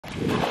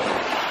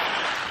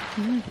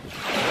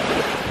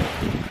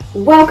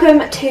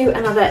Welcome to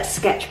another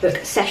sketchbook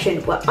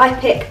session where I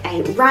pick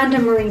a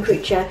random marine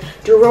creature,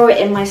 draw it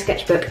in my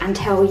sketchbook and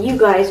tell you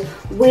guys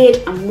weird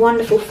and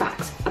wonderful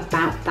facts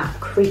about that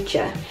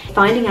creature.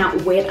 Finding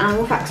out weird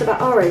animal facts about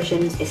our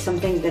oceans is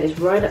something that is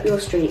right up your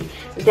street.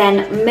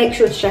 Then make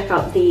sure to check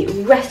out the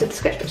rest of the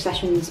sketchbook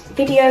sessions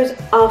videos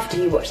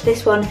after you watch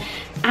this one,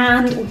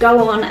 and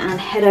go on and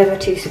head over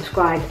to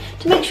subscribe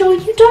to make sure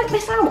you don't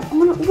miss out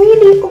on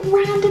really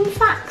random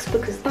facts,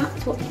 because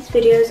that's what these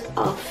videos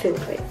are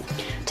filled with.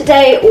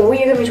 Today we're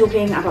going to be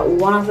talking about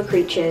one of the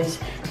creatures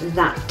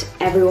that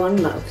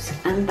everyone loves,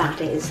 and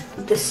that is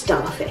the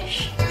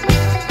starfish.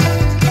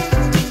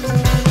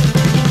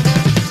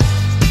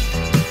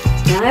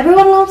 Now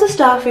everyone loves a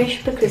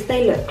starfish because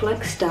they look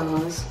like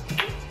stars.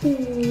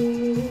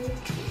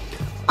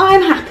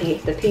 I'm happy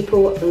that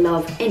people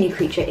love any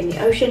creature in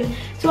the ocean,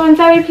 so I'm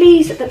very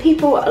pleased that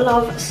people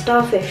love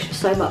starfish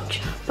so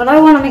much, but I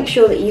want to make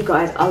sure that you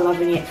guys are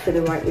loving it for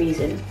the right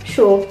reason.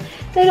 Sure,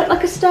 they look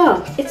like a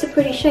star, it's a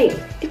pretty shape,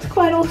 it's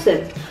quite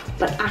awesome,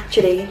 but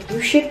actually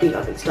you should be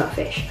loving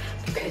starfish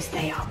because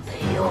they are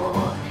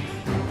pure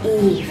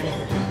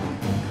evil.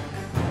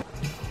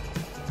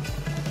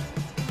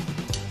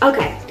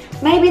 Okay,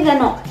 maybe they're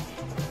not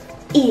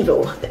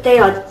evil, but they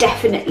are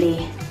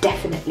definitely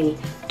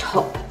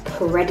top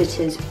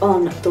predators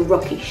on the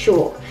rocky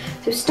shore.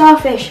 So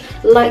starfish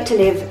like to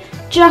live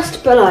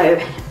just below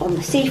on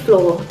the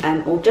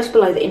seafloor, or just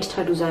below the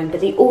intertidal zone, but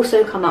they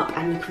also come up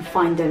and you can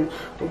find them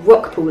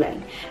rock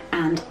pooling,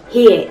 and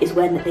here is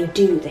when they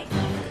do the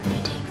evil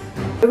bidding.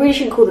 I really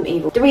shouldn't call them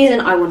evil. The reason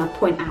I want to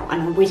point out,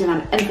 and the reason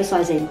I'm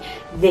emphasising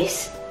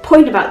this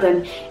point about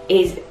them,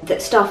 is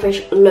that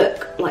starfish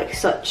look like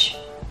such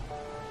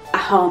a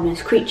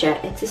harmless creature.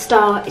 It's a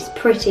star, it's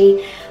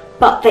pretty,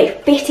 but they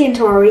fit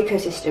into our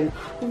ecosystem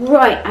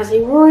right as a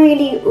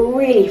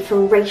really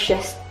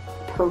voracious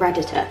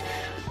predator.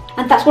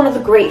 And that's one of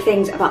the great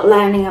things about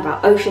learning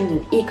about oceans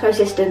and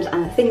ecosystems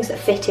and the things that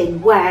fit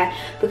in where,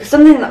 because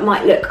something that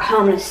might look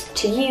harmless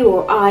to you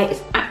or I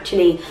is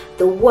actually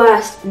the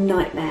worst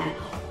nightmare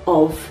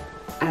of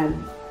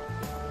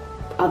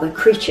other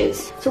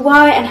creatures. So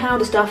why and how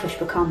do starfish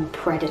become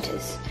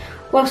predators?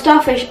 Well,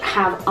 starfish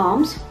have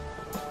arms,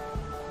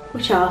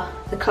 which are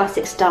the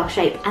classic star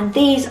shape, and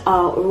these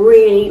are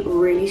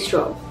really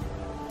strong.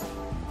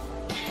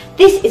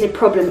 This is a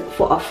problem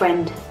for our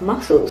friend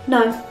mussels.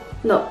 No,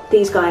 not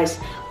these guys.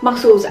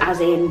 Mussels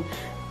as in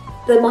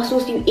the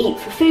mussels you eat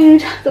for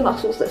food, the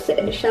mussels that sit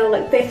in a shell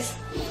like this,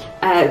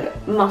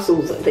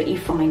 mussels that you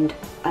find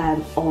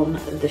on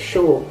the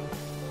shore.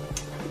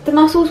 The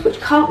mussels which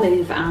can't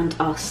move and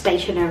are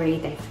stationary,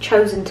 they've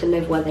chosen to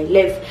live where they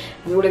live,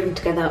 and they're all living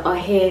together, are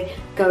here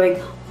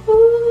going,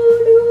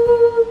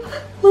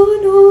 oh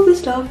no, the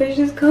starfish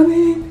is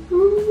coming.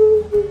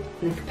 Ooh.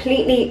 And they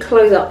completely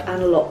close up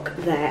and lock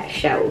their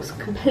shells.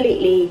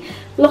 Completely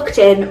locked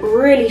in,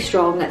 really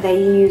strong.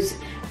 They use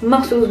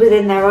muscles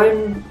within their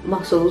own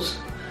muscles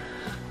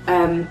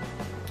to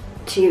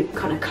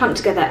kind of clump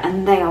together,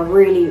 and they are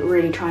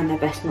really trying their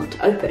best not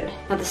to open.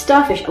 Now the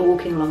starfish are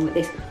walking along like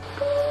this.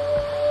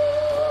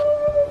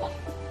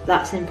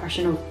 That's an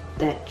impression of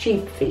their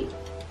tube feet.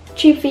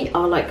 Tube feet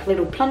are like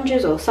little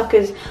plungers or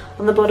suckers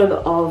on the bottom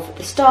of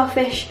the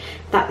starfish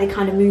that they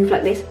kind of move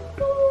like this.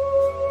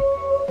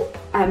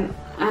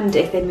 And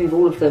if they move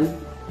all of them,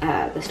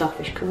 the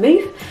starfish can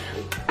move.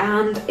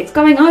 And it's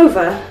going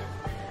over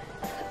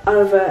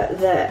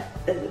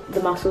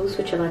the muscles,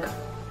 which are like.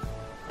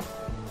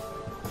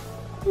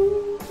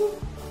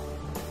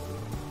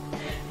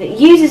 It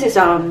uses its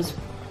arms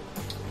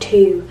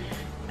to.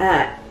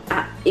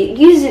 It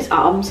uses its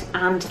arms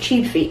and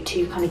tube feet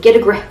to kind of get a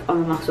grip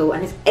on the mussel,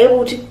 and is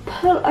able to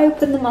pull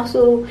open the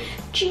mussel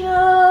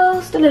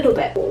just a little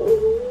bit.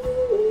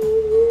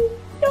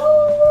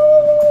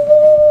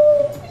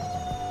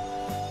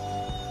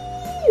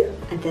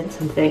 And then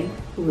something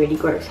really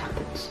gross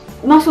happens.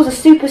 Mussels are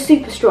super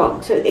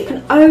strong, so it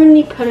can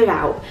only pull it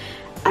out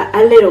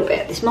a little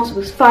bit. This mussel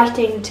was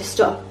fighting to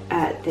stop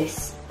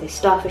this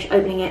starfish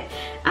opening it,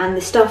 and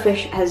the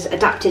starfish has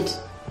adapted,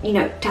 you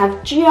know, to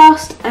have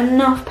just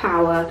enough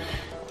power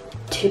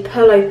to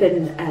pull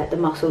open the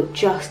mussel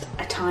just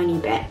a tiny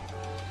bit.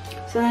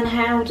 So then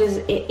how does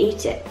it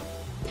eat it?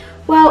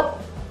 Well,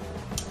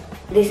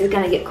 this is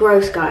going to get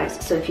gross,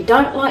 guys, so if you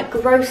don't like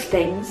gross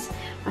things,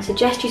 I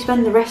suggest you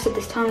spend the rest of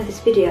this time of this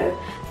video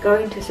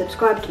going to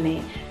subscribe to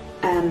me,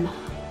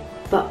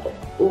 but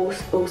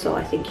also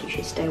I think you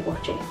should stay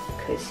watching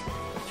because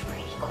it's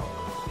really cool.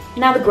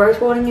 Now the gross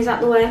warning is out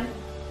the way.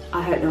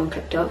 I hope no one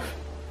clicked off,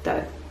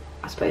 though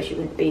I suppose you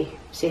wouldn't be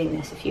seeing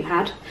this if you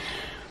had.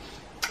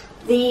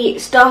 The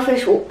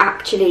starfish will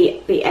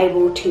actually be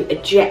able to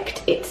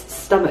eject its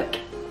stomach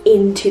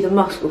into the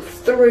mussel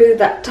through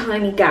that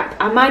tiny gap.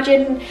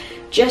 Imagine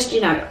just,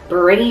 you know,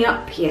 bringing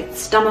up your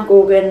stomach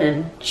organ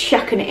and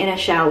chucking it in a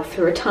shell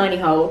through a tiny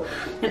hole.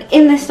 And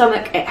in the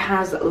stomach it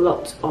has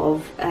lots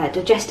of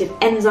digestive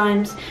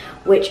enzymes,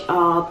 which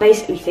are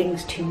basically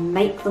things to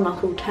make the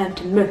mussel turn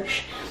to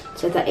mush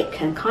so that it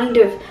can kind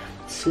of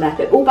slurp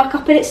it all back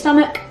up in its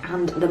stomach,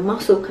 and the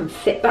mussel can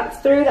fit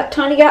back through that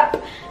tiny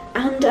gap,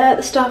 and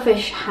the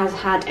starfish has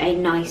had a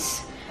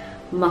nice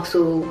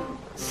mussel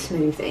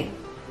smoothie.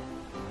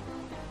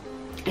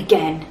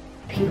 Again,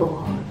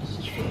 pure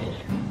evil.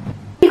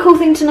 A cool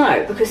thing to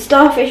know, because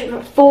starfish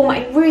form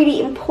a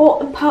really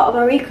important part of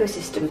our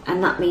ecosystem,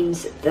 and that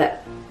means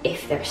that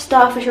if there are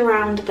starfish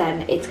around,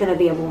 then it's going to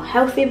be a more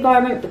healthy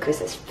environment because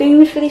there's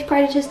food for these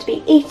predators to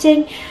be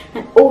eating,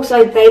 and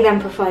also they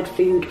then provide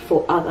food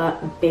for other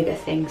bigger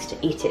things to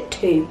eat it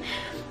too.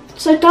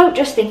 So don't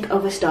just think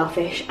of a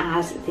starfish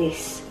as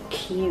this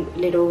cute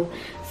little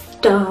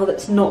star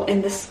that's not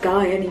in the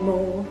sky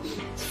anymore.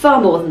 It's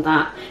far more than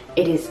that.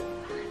 It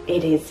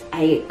is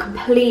a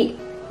complete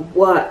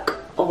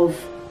work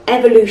of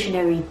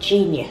evolutionary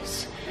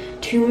genius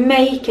to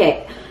make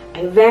it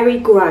a very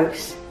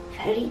gross,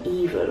 very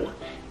evil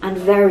and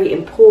very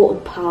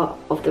important part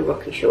of the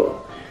rocky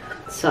shore.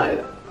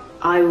 So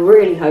I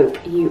really hope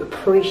you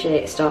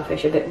appreciate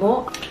starfish a bit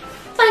more.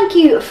 Thank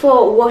you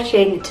for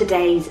watching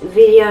today's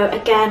video.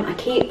 Again, I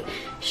keep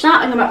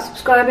shouting about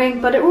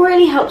subscribing, but it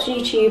really helps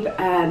YouTube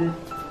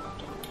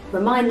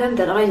remind them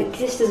that I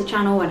exist as a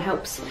channel, and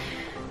helps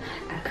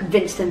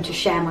convince them to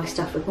share my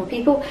stuff with more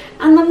people.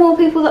 And the more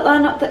people that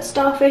learn up that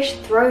starfish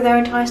throw their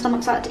entire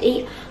stomachs out to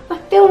eat, I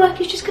feel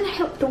like it's just going to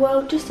help the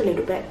world just a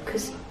little bit,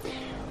 because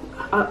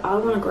I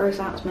want to gross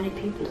out as many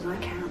people as I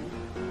can.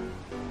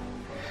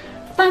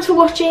 Thanks for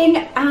watching,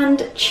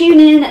 and tune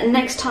in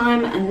next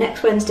time and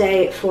next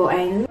Wednesday for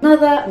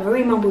another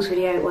Marine Mumbles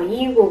video, where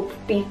you will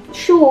be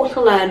sure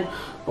to learn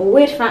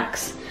weird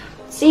facts,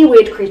 see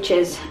weird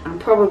creatures, and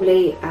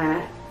probably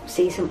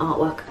see some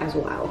artwork as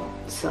well.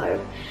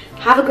 So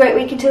have a great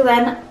week until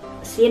then.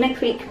 See you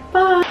next week.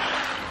 Bye.